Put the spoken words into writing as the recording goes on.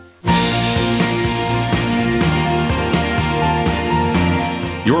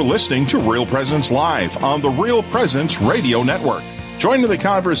You're listening to Real Presence Live on the Real Presence Radio Network. Join in the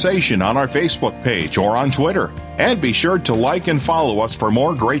conversation on our Facebook page or on Twitter. And be sure to like and follow us for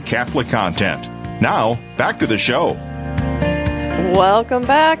more great Catholic content. Now, back to the show. Welcome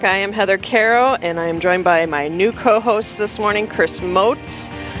back. I am Heather Caro, and I am joined by my new co-host this morning, Chris Moats.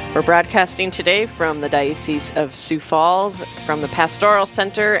 We're broadcasting today from the Diocese of Sioux Falls, from the Pastoral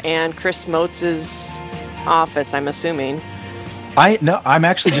Center and Chris Moats' office, I'm assuming. I'm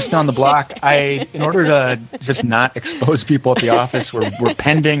actually just down the block. In order to just not expose people at the office, we're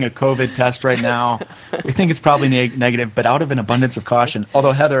pending a COVID test right now. We think it's probably negative, but out of an abundance of caution.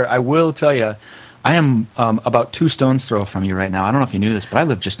 Although, Heather, I will tell you, I am about 2 stones throw from you right now. I don't know if you knew this, but I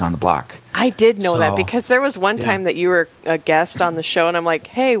live just down the block. I did know that because there was one time that you were a guest on the show, and I'm like,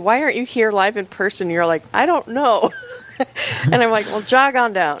 hey, why aren't you here live in person? You're like, I don't know. And I'm like, well, jog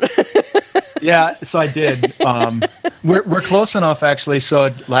on down. Yeah, so I did. We're close enough, actually.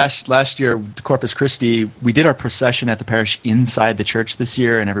 So last year, Corpus Christi, we did our procession at the parish inside the church this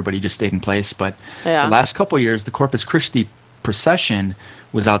year, and everybody just stayed in place. But the last couple of years, the Corpus Christi procession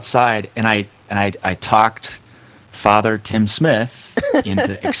was outside, and I talked Father Tim Smith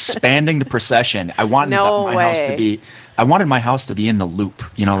into expanding the procession. I wanted my house to be in the loop,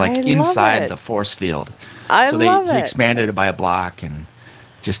 like inside the force field. He expanded it by a block, and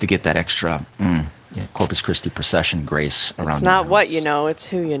just to get that extra Corpus Christi procession grace around. It's not what you know, it's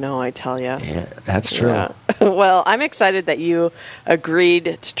who you know, I tell you. Yeah, that's true. Yeah. Well, I'm excited that you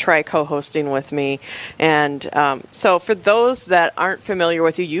agreed to try co-hosting with me. And so for those that aren't familiar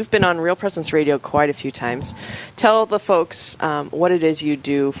with you, you've been on Real Presence Radio quite a few times. Tell the folks what it is you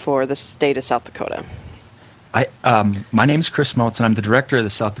do for the state of South Dakota. My name is Chris Moats, and I'm the director of the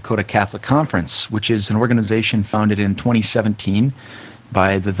South Dakota Catholic Conference, which is an organization founded in 2017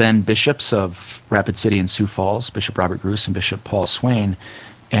 by the then bishops of Rapid City and Sioux Falls, Bishop Robert Gruss and Bishop Paul Swain.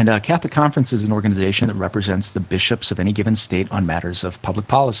 And Catholic Conference is an organization that represents the bishops of any given state on matters of public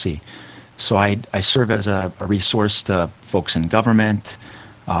policy. So I serve as a resource to folks in government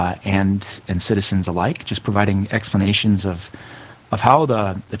and citizens alike, just providing explanations of how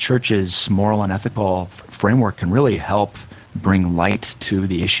the church's moral and ethical framework can really help bring light to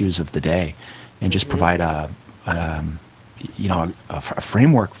the issues of the day, and just provide a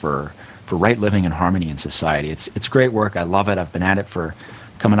framework for right living and harmony in society. It's great work. I love it. I've been at it for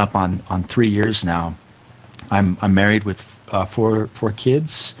coming up on 3 years now. I'm married with four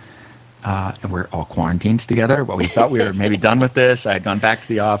kids, and we're all quarantined together. Well, we thought we were maybe done with this. I had gone back to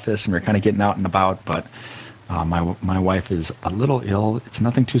the office, and we were kind of getting out and about, but my wife is a little ill. It's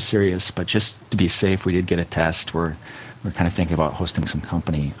nothing too serious, but just to be safe, we did get a test. We're kind of thinking about hosting some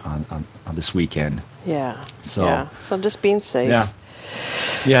company on this weekend. Yeah. So just being safe.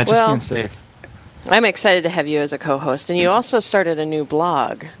 Yeah, just being safe. I'm excited to have you as a co-host. And you also started a new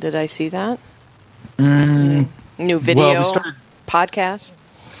blog. Did I see that? New video podcast?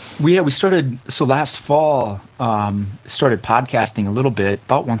 We started, so last fall, started podcasting a little bit,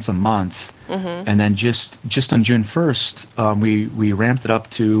 about once a month. Mm-hmm. And then just on June 1st, we ramped it up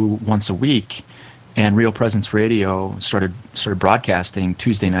to once a week. And Real Presence Radio started broadcasting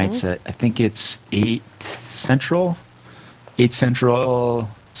Tuesday nights at, I think it's 8 Central,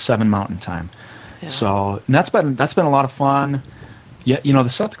 7 Mountain Time. Yeah. So and that's been a lot of fun. Yeah, the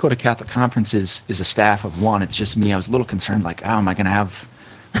South Dakota Catholic Conference is a staff of one. It's just me. I was a little concerned, like, am I going to have?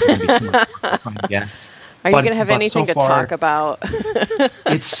 It's going to be too much fun again. Are you going to have anything to talk about?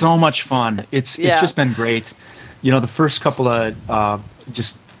 It's so much fun. It's just been great. The first couple of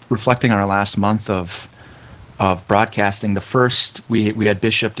just reflecting on our last month of broadcasting. The first we had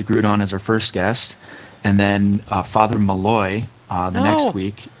Bishop DeGroot on as our first guest, and then Father Malloy next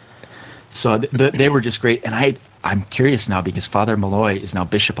week. So they were just great, and I'm curious now because Father Malloy is now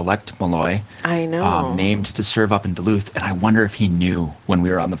Bishop-elect Malloy. I know. Named to serve up in Duluth, and I wonder if he knew when we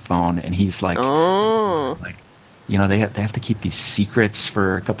were on the phone, and he's like, they have to keep these secrets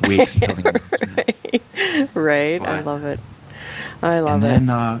for a couple weeks until they Right. But, I love it. And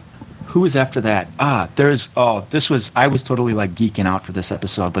then who was after that? I was totally like geeking out for this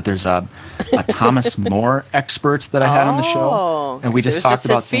episode, but there's a Thomas More expert that I had on the show, and we just talked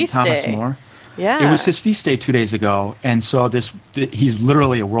about St. Thomas More. Yeah. It was his feast day 2 days ago, and so he's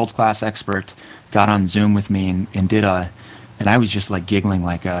literally a world-class expert, got on Zoom with me and did and I was just like giggling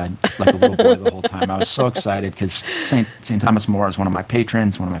like a little boy the whole time. I was so excited because St. Thomas More is one of my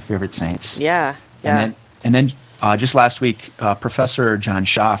patrons, one of my favorite saints. Yeah. And then just last week, Professor John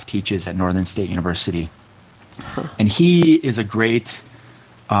Schaff teaches at Northern State University, and he is a great.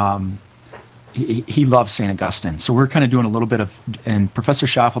 He loves St. Augustine, so we're kind of doing a little bit of, and Professor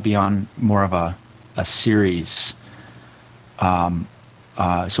Schaff will be on more of a series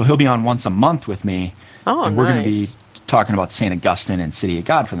so he'll be on once a month with me. Oh, and we're going to nice. be talking about St. Augustine and City of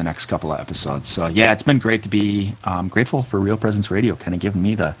God for the next couple of episodes. So yeah, it's been great to be grateful for Real Presence Radio, kind of giving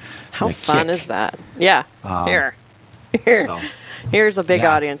me the How the fun kick. is that? Yeah. Here. So, Here's a big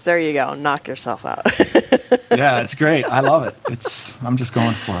Yeah. audience. There you go. Knock yourself out. yeah, it's great. I love it. I'm just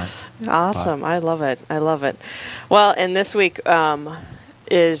going for it. Awesome. I love it. I love it. Well, and this week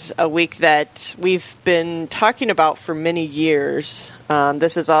is a week that we've been talking about for many years.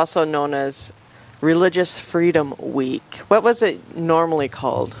 This is also known as Religious Freedom Week. What was it normally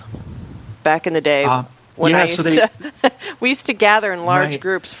called back in the day? When yeah, I so used to, we used to gather in large Right.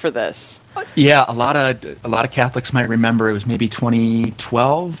 groups for this. Yeah, a lot of Catholics might remember it was maybe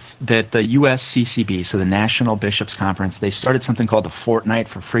 2012 that the USCCB, so the National Bishops Conference, they started something called the Fortnight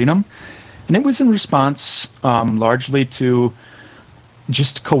for Freedom, and it was in response largely to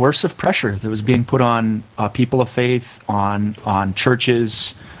just coercive pressure that was being put on people of faith, on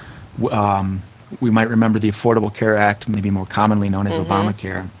churches. We might remember the Affordable Care Act, maybe more commonly known as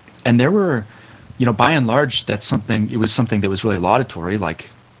Obamacare, and there were, by and large, it was something that was really laudatory, like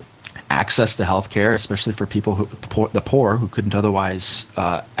access to health care, especially for people the poor who couldn't otherwise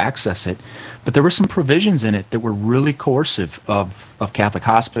access it. But there were some provisions in it that were really coercive of Catholic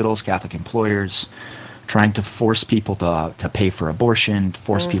hospitals, Catholic employers, trying to force people to pay for abortion, to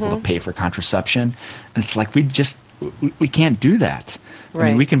force people to pay for contraception. And it's like, we can't do that. I Right.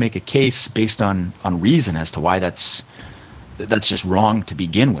 mean, we can make a case based on reason as to why that's just wrong to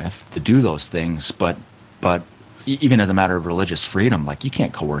begin with, to do those things. But even as a matter of religious freedom, like, you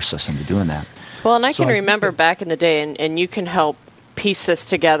can't coerce us into doing that. Well, and I So can I- remember back in the day, and you can help piece this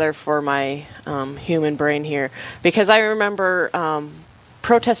together for my human brain here, because I remember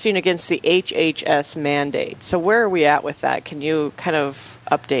protesting against the HHS mandate. So where are we at with that? Can you kind of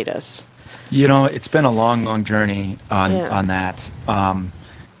update us? It's been a long journey on that.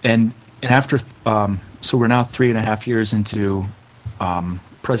 And after, so we're now 3.5 years into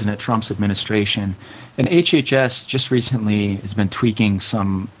President Trump's administration, and HHS just recently has been tweaking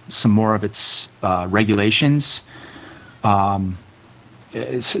some more of its regulations. So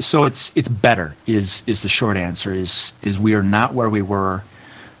it's better is the short answer. Is we are not where we were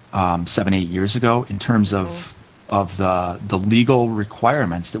 7-8 years ago in terms of the legal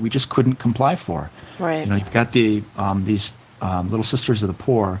requirements that we just couldn't comply for. Right. You've got these Little Sisters of the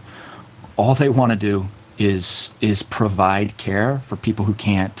Poor. All they want to do is provide care for people who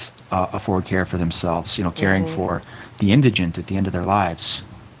can't afford care for themselves. Caring for the indigent at the end of their lives.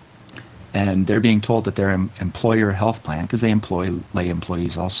 And they're being told that their employer health plan, because they employ lay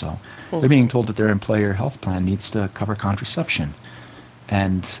employees also, they're being told that their employer health plan needs to cover contraception.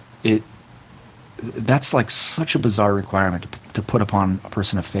 And that's like such a bizarre requirement to put upon a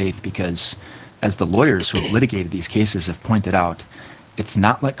person of faith, because as the lawyers who have litigated these cases have pointed out, it's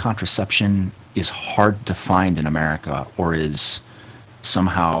not like contraception is hard to find in America or is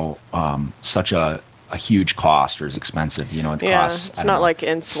somehow such a huge cost or is expensive. It costs. It's not like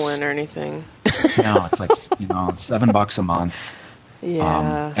insulin or anything. No, it's like $7 a month.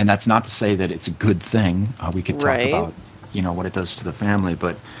 Yeah. And that's not to say that it's a good thing. We could talk Right. about what it does to the family,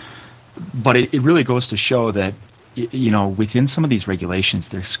 but it really goes to show that within some of these regulations,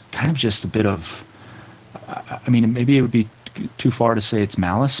 there's kind of just a bit of, maybe it would be too far to say it's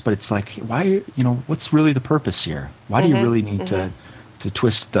malice, but it's like, why, what's really the purpose here? Why do you really need to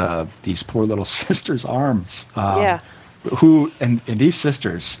twist these poor little sisters' arms? Yeah. Who and these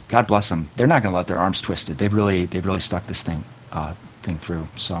sisters, God bless them, they're not going to let their arms twisted. They've really stuck this thing through.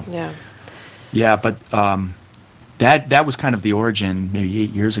 So Yeah. but that was kind of the origin, maybe 8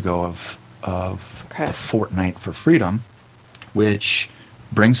 years ago, of Okay. the Fortnight for Freedom, which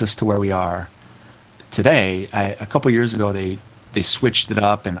brings us to where we are today. A couple years ago, they switched it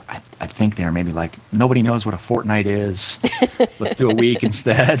up, and I think they were maybe like, nobody knows what a fortnight is. Let's do a week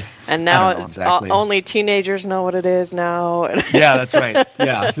instead. And I now don't know it's exactly. only teenagers know what it is now. Yeah, that's right.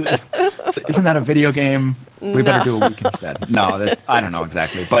 Yeah. So isn't that a video game? We better do a week instead. No, I don't know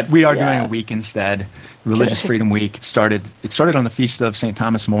exactly. But we are doing a week instead. Religious Freedom Week. It started on the feast of St.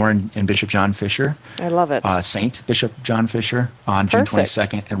 Thomas More and Bishop John Fisher. I love it. Saint Bishop John Fisher on June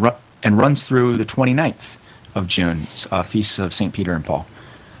Perfect. 22nd and runs through the 29th of June, feast of St. Peter and Paul.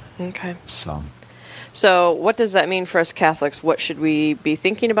 Okay. So what does that mean for us Catholics? What should we be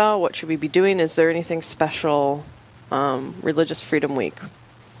thinking about? What should we be doing? Is there anything special Religious Freedom Week?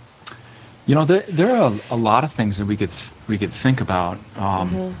 there are a lot of things that we could think about.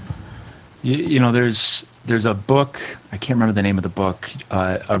 There's a book, I can't remember the name of the book,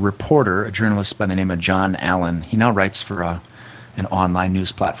 a reporter, a journalist by the name of John Allen. He now writes for an online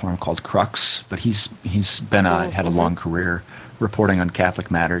news platform called Crux, but he's been had a long career reporting on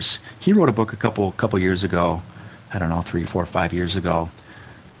Catholic matters. He wrote a book a couple years ago, I don't know, 3, 4, 5 years ago,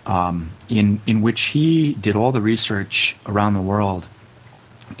 in which he did all the research around the world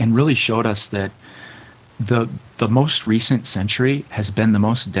and really showed us that the most recent century has been the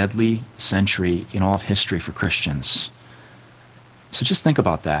most deadly century in all of history for Christians. So just think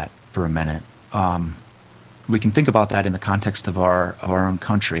about that for a minute. We can think about that in the context of our own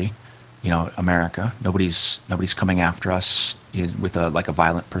country, America. Nobody's coming after us with a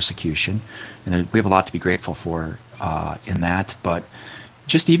violent persecution, and we have a lot to be grateful for in that. But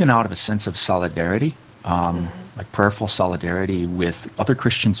just even out of a sense of solidarity, like prayerful solidarity with other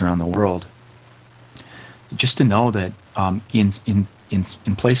Christians around the world, just to know that in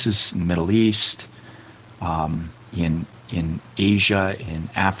places in the Middle East, in Asia, in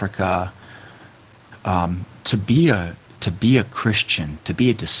Africa, to be a Christian, to be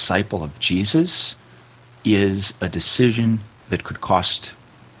a disciple of Jesus, is a decision that could cost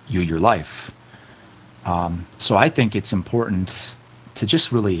you your life. So I think it's important to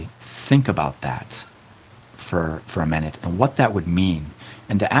just really think about that for a minute and what that would mean,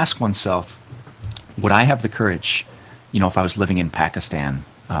 and to ask oneself, would I have the courage, if I was living in Pakistan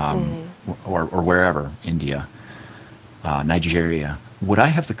or wherever, India, Nigeria, would I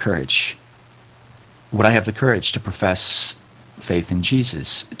have the courage? Would I have the courage to profess faith in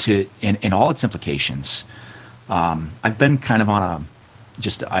Jesus in all its implications? I've been kind of on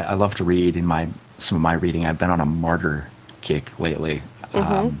I love to read some of my reading. I've been on a martyr kick lately.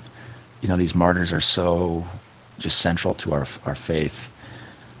 These martyrs are so just central to our faith.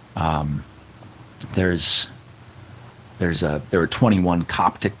 There were 21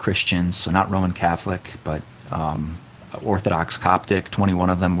 Coptic Christians, so not Roman Catholic, but Orthodox Coptic. 21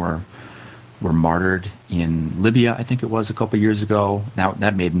 of them were martyred in Libya, I think it was, a couple of years ago. Now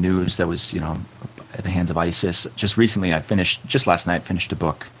that made news. That was, at the hands of ISIS. Just recently, just last night, finished a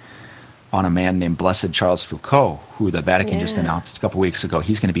book on a man named Blessed Charles Foucault, who the Vatican just announced a couple of weeks ago.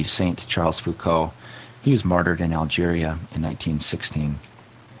 He's going to be Saint Charles Foucault. He was martyred in Algeria in 1916.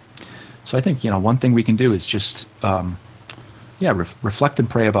 So I think, one thing we can do is just, reflect and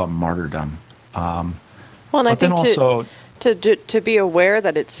pray about martyrdom. And I think also to be aware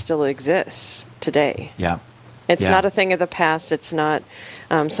that it still exists today. Yeah. It's not a thing of the past. It's not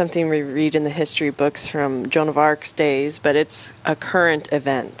something we read in the history books from Joan of Arc's days, but it's a current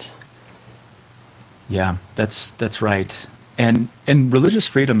event. Yeah, that's right. And religious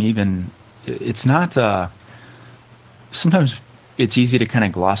freedom, even, it's not, sometimes it's easy to kind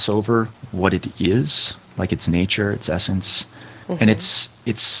of gloss over what it is, like its nature, its essence. And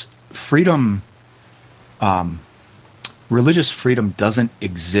it's freedom, religious freedom doesn't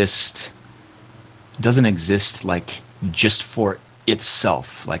exist like just for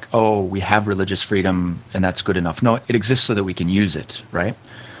itself, like, oh, we have religious freedom and that's good enough. No, it exists so that we can use it, right?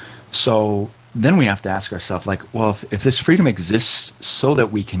 So then we have to ask ourselves, like, well, if this freedom exists so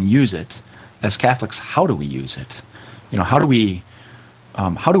that we can use it, as Catholics, how do we use it? How do we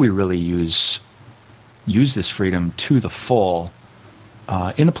really use this freedom to the full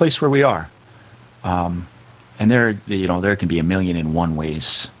in the place where we are? And there can be a million and one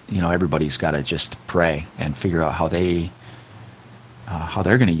ways. Everybody's got to just pray and figure out how they're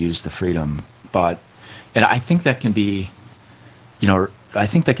going to use the freedom. And I think that can be,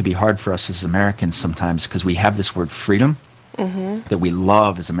 hard for us as Americans sometimes, because we have this word freedom that we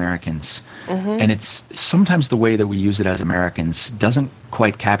love as Americans. And it's sometimes the way that we use it as Americans doesn't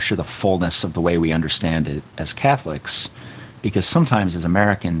quite capture the fullness of the way we understand it as Catholics, because sometimes as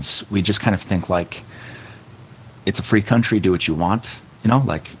Americans, we just kind of think like it's a free country, do what you want.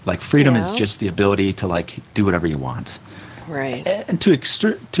 Like freedom is just the ability to do whatever you want. Right. And to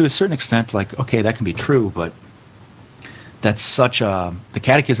a certain extent, okay, that can be true, but that's the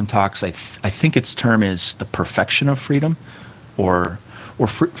Catechism talks, I think its term is the perfection of freedom, or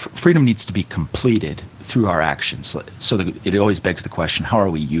freedom needs to be completed through our actions. So that it always begs the question, how are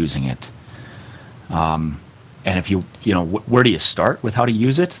we using it? And if where do you start with how to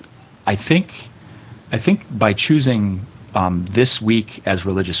use it? I think by choosing this week as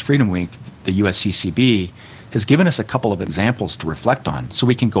Religious Freedom Week, the USCCB has given us a couple of examples to reflect on, so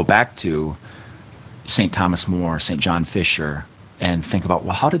we can go back to St. Thomas More, St. John Fisher, and think about,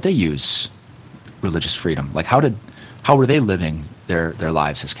 well, how did they use religious freedom? Like, how were they living their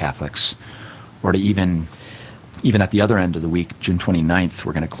lives as Catholics? Or to even at the other end of the week, June 29th,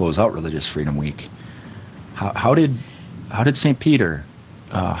 we're going to close out Religious Freedom Week. How did St. Peter,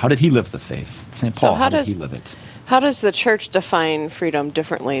 how did he live the faith? St. Paul, how did he live it? How does the church define freedom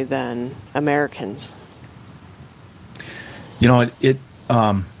differently than Americans? I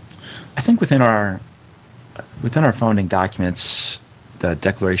think within our within our founding documents, the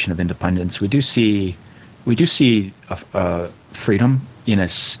Declaration of Independence, we do see freedom in a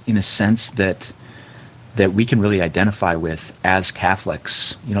sense that we can really identify with as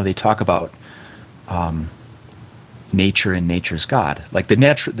Catholics. You know, they talk about nature and nature's God, like the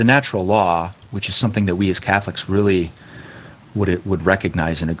natural law, which is something that we as Catholics really would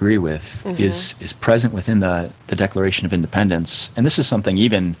recognize and agree with, is present within the Declaration of Independence. And this is something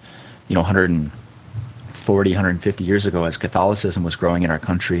even, 140, 150 years ago, as Catholicism was growing in our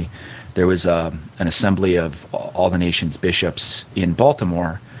country, there was an assembly of all the nation's bishops in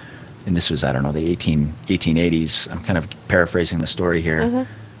Baltimore, and this was, I don't know, the 1880s. I'm kind of paraphrasing the story here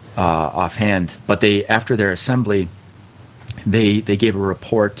offhand. But after their assembly, they gave a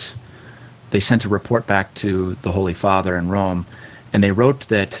report. They sent a report back to the Holy Father in Rome, and they wrote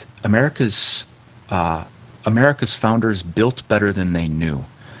that America's founders built better than they knew,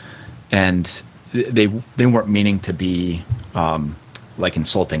 and they weren't meaning to be like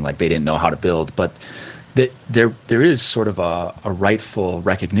insulting, like they didn't know how to build, but that there is sort of a rightful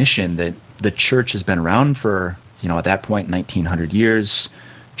recognition that the Church has been around for, at that point, 1900 years.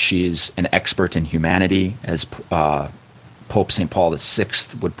 She's an expert in humanity, as Pope St. Paul VI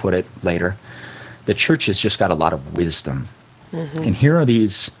would put it later. The Church has just got a lot of wisdom. And here are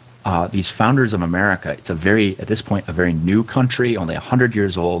these founders of America. It's at this point, a very new country, only 100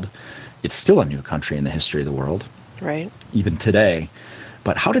 years old. It's still a new country in the history of the world, right? Even today.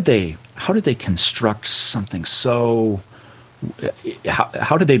 But how did they construct something so?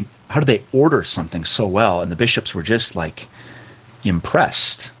 How did they order something so well? And the bishops were just like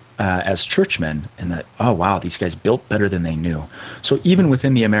impressed as churchmen, and that, oh wow, these guys built better than they knew. So even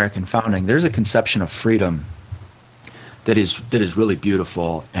within the American founding, there's a conception of freedom that is really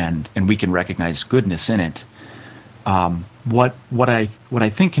beautiful, and we can recognize goodness in it. What I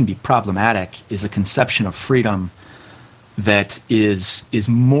think can be problematic is a conception of freedom that is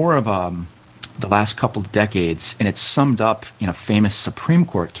more of the last couple of decades, and it's summed up in a famous Supreme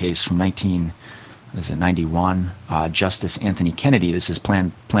Court case from 1991. Justice Anthony Kennedy. This is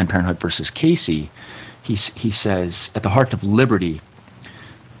Planned Parenthood versus Casey. He says, at the heart of liberty,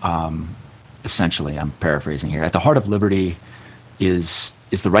 essentially, I'm paraphrasing here. At the heart of liberty is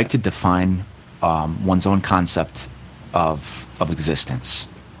the right to define one's own concept of existence,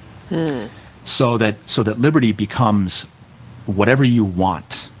 so that liberty becomes whatever you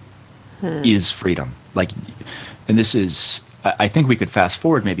want is freedom. Like, and this is, I think we could fast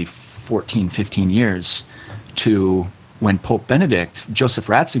forward maybe 14, 15 years to when Pope Benedict, Joseph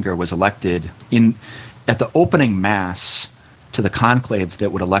Ratzinger, was elected at the opening mass to the conclave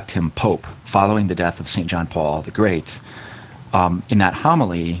that would elect him Pope following the death of St. John Paul the Great. In that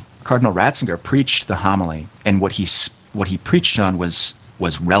homily, Cardinal Ratzinger preached the homily, and what he preached on was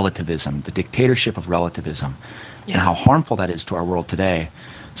relativism, the dictatorship of relativism, and how harmful that is to our world today.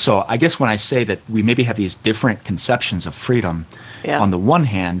 So I guess when I say that we maybe have these different conceptions of freedom, on the one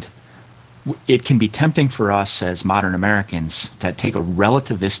hand, it can be tempting for us as modern Americans to take a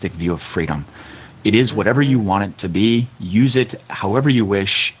relativistic view of freedom. It is whatever you want it to be. Use it however you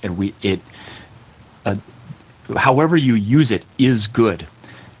wish, and however you use it is good.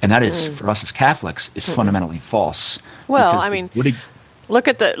 And that is, for us as Catholics, is fundamentally false. Well, I mean, look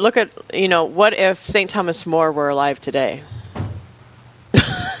at what if St. Thomas More were alive today?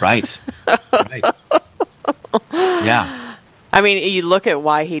 Right. Yeah. I mean, you look at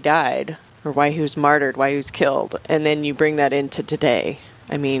why he died, or why he was martyred, why he was killed, and then you bring that into today.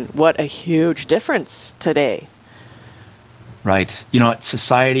 I mean, what a huge difference today. Right.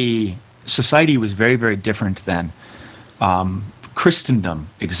 Society was very, very different then. Christendom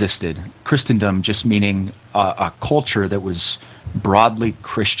existed. Christendom just meaning a culture that was broadly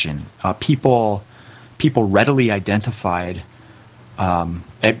Christian. People readily identified.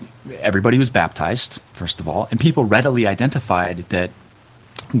 Everybody was baptized, first of all, and people readily identified that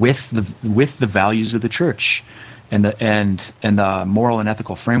with the values of the Church, and the moral and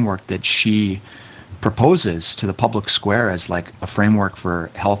ethical framework that she proposes to the public square as like a framework for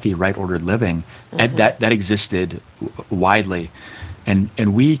healthy, right-ordered living. And that existed widely, and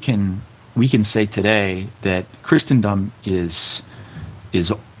we can say today that Christendom is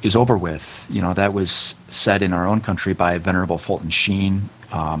over with. That was said in our own country by Venerable Fulton Sheen.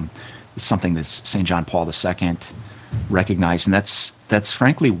 It's something that St. John Paul II recognized, and that's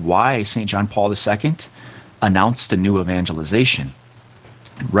frankly why St. John Paul II announced a new evangelization,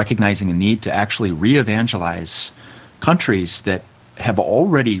 recognizing a need to actually re-evangelize countries that have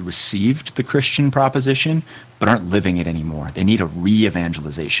already received the Christian proposition but aren't living it anymore. They need a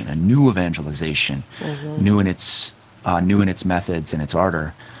re-evangelization, a new evangelization, new in its methods and its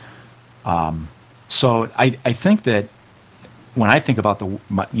ardor. So I think that when I think about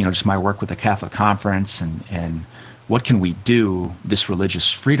just my work with the Catholic Conference and what can we do this Religious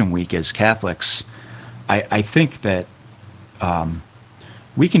Freedom Week as Catholics, I think that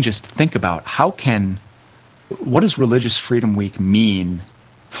we can just think about what does Religious Freedom Week mean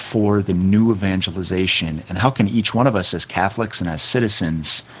for the new evangelization, and how can each one of us as Catholics and as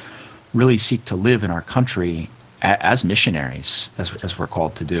citizens really seek to live in our country as missionaries, as we're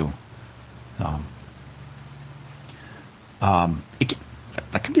called to do.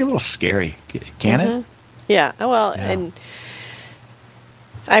 That can be a little scary, can it? Yeah, well, yeah. And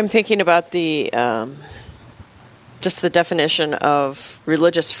I'm thinking about the just the definition of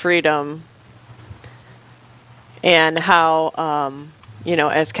religious freedom and how,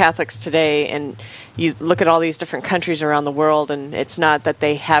 as Catholics today, and you look at all these different countries around the world, and it's not that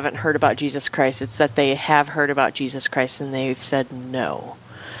they haven't heard about Jesus Christ, it's that they have heard about Jesus Christ and they've said no.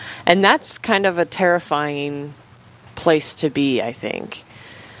 And that's kind of a terrifying place to be, I think.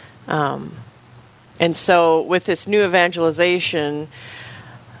 And so with this new evangelization,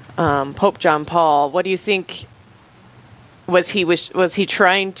 Pope John Paul, what do you think? Was he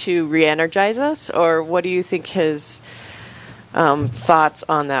trying to re-energize us, or what do you think his thoughts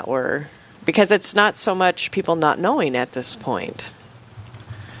on that were? Because it's not so much people not knowing at this point.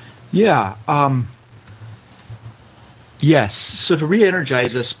 Yeah. Yes. So to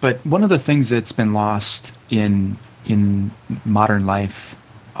re-energize us, but one of the things that's been lost in modern life,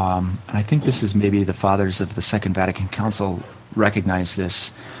 and I think this is maybe the fathers of the Second Vatican Council recognize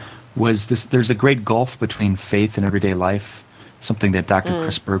this, was this: there's a great gulf between faith and everyday life, something that Dr.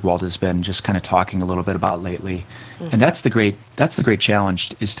 Chris Bergwald has been just kind of talking a little bit about lately. And that's the great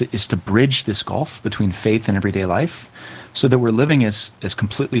challenge, is to bridge this gulf between faith and everyday life, so that we're living as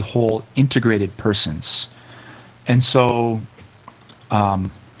completely whole, integrated persons. And so, and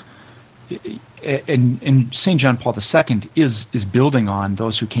St. John Paul II is building on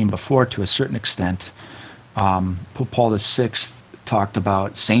those who came before to a certain extent. Pope Paul VI talked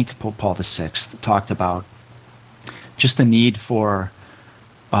about, Saint Pope Paul VI talked about just the need for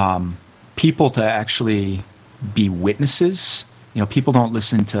people to actually be witnesses. People don't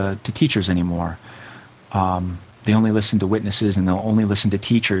listen to teachers anymore. They only listen to witnesses, and they'll only listen to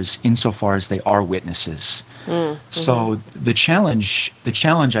teachers insofar as they are witnesses. Mm-hmm. So the challenge,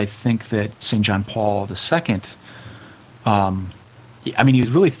 I think, that St. John Paul II, he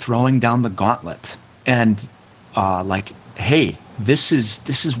was really throwing down the gauntlet, and hey, this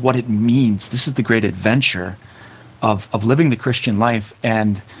is what it means. This is the great adventure of living the Christian life.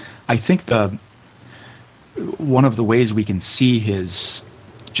 And I think one of the ways we can see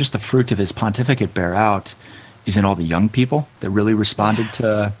the fruit of his pontificate bear out is in all the young people that really responded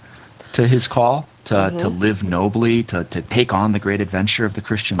to his call to live nobly, to take on the great adventure of the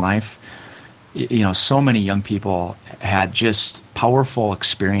Christian life. So many young people had just powerful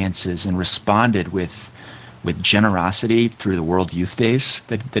experiences and responded with generosity through the World Youth Days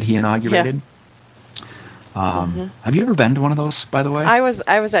that he inaugurated. Yeah. Have you ever been to one of those, by the way? I was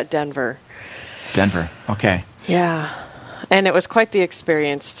at Denver. Okay. Yeah. And it was quite the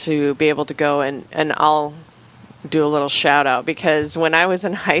experience to be able to go, and I'll do a little shout out, because when I was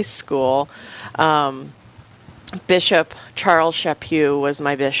in high school, Bishop Charles Chaput was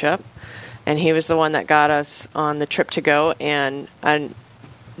my bishop, and he was the one that got us on the trip to go, and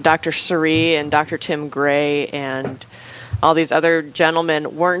Dr. Suri and Dr. Tim Gray and all these other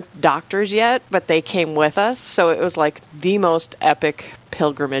gentlemen weren't doctors yet, but they came with us, so it was like the most epic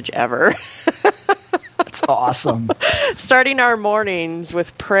pilgrimage ever. That's awesome. Starting our mornings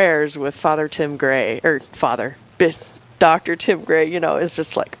with prayers with Father Tim Gray, Dr. Tim Gray, is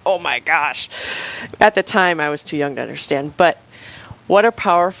just like, oh my gosh. At the time, I was too young to understand, but what a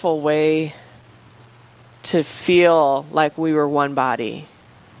powerful way to feel like we were one body.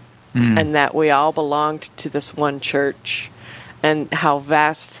 And that we all belonged to this one church, and how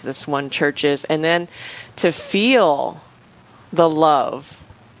vast this one church is. And then to feel the love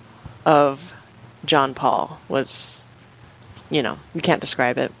of John Paul was, you can't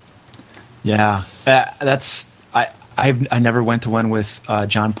describe it. Yeah, I never went to one with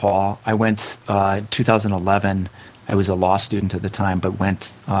John Paul. I went 2011. I was a law student at the time, but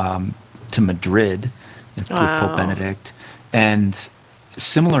went to Madrid with Pope Benedict, and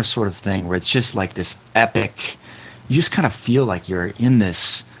similar sort of thing where it's just like this epic. You just kind of feel like you're in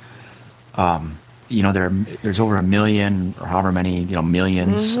this. There's over 1 million or however many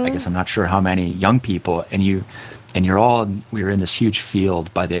millions. I guess I'm not sure how many young people, and we were in this huge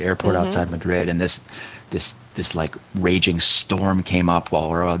field by the airport outside Madrid, and this like raging storm came up while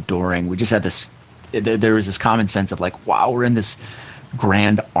we were adoring. We just had this. There was this common sense of like, wow, we're in this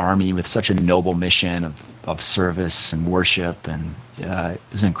grand army with such a noble mission of service and worship, and it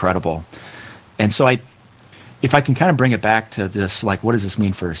was incredible. And so if I can kind of bring it back to this, like, what does this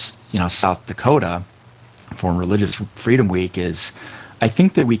mean for, South Dakota for Religious Freedom Week, is I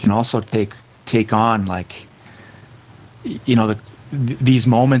think that we can also take on, like, these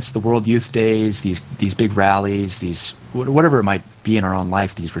moments, the World Youth Days, these big rallies, these whatever it might be in our own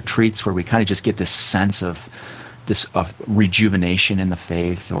life, these retreats where we kind of just get this sense of rejuvenation in the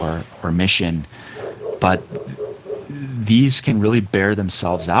faith or mission, but these can really bear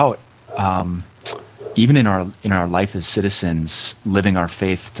themselves out, even in our life as citizens, living our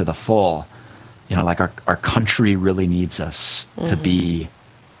faith to the full. Like our country really needs us to be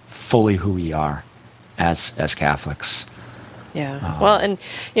fully who we are as Catholics. Yeah. Well, and,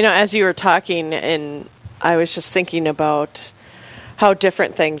 as you were talking, and I was just thinking about how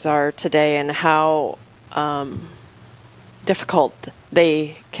different things are today and how difficult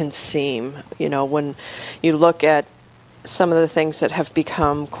they can seem, when you look at some of the things that have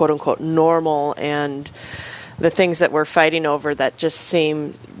become, quote unquote, normal, and the things that we're fighting over that just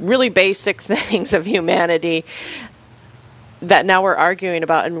seem really basic things of humanity that now we're arguing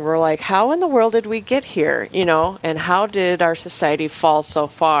about, and we're like, how in the world did we get here? And how did our society fall so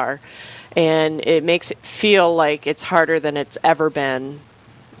far? And it makes it feel like it's harder than it's ever been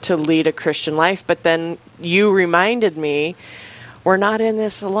to lead a Christian life. But then you reminded me, we're not in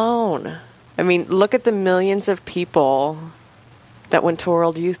this alone. I mean, look at the millions of people that went to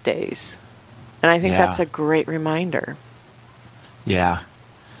World Youth Days. And I think that's a great reminder. Yeah.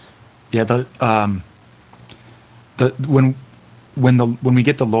 Yeah. When we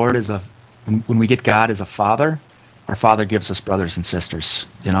get the Lord when we get God as a father, our Father gives us brothers and sisters,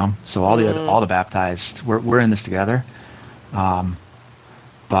 So all the baptized, we're in this together.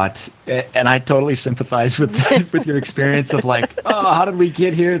 But I totally sympathize with your experience of, like, oh, how did we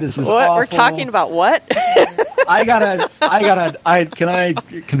get here? This is what awful. We're talking about. What? Can I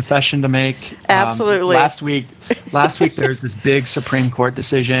confession to make? Absolutely. Last week there was this big Supreme Court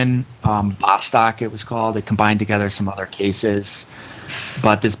decision, Bostock it was called. They combined together some other cases,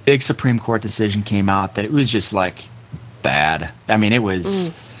 but this big Supreme Court decision came out that it was just, like, bad. I mean, it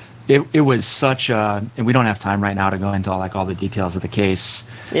was. It was such a, and we don't have time right now to go into all the details of the case.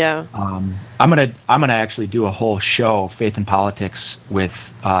 Yeah. I'm gonna actually do a whole show, Faith and Politics,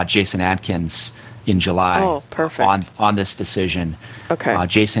 with Jason Adkins in July. Oh, perfect. On this decision. Okay.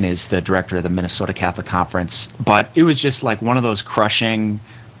 Jason is the director of the Minnesota Catholic Conference, but it was just like one of those crushing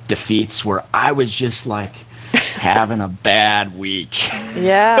defeats where I was just like having a bad week.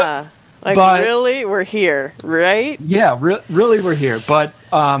 Yeah. Really, we're here, right? Yeah, really, we're here. But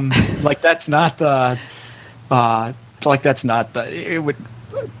that's not the. It would.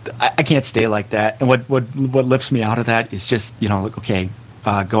 I can't stay like that. And what lifts me out of that is just going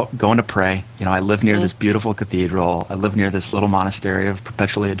to pray. I live near this beautiful cathedral. I live near this little monastery of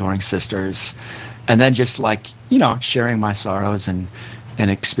perpetually adoring sisters, and then just sharing my sorrows and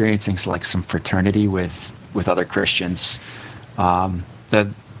experiencing like some fraternity with other Christians.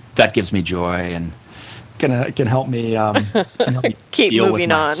 That gives me joy and can help me, keep deal moving with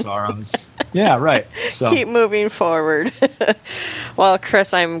my on. Sorrows. Yeah, right. So keep moving forward. Well,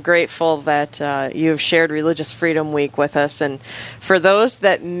 Chris, I'm grateful that you've shared Religious Freedom Week with us. And for those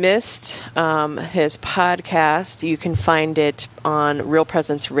that missed his podcast, you can find it on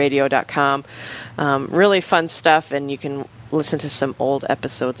realpresenceradio.com. Really fun stuff, and you can listen to some old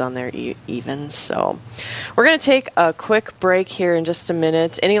episodes on there even. So we're going to take a quick break here in just a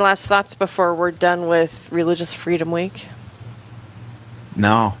minute. Any last thoughts before we're done with Religious Freedom Week?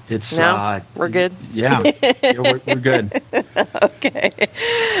 No, it's we're good. Yeah, we're good. Okay,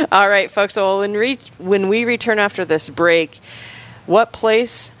 all right, folks. So when we return after this break, what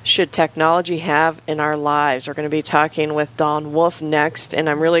place should technology have in our lives? We're going to be talking with Dawn Wolf next, and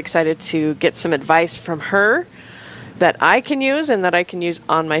I'm really excited to get some advice from her that I can use and that I can use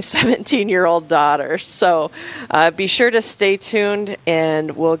on my 17-year-old daughter. So be sure to stay tuned,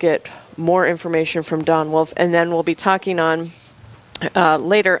 and we'll get more information from Dawn Wolf, and then we'll be talking on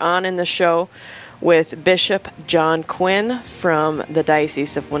later on in the show with Bishop John Quinn from the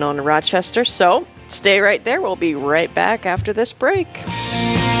Diocese of Winona-Rochester. So stay right there. We'll be right back after this break.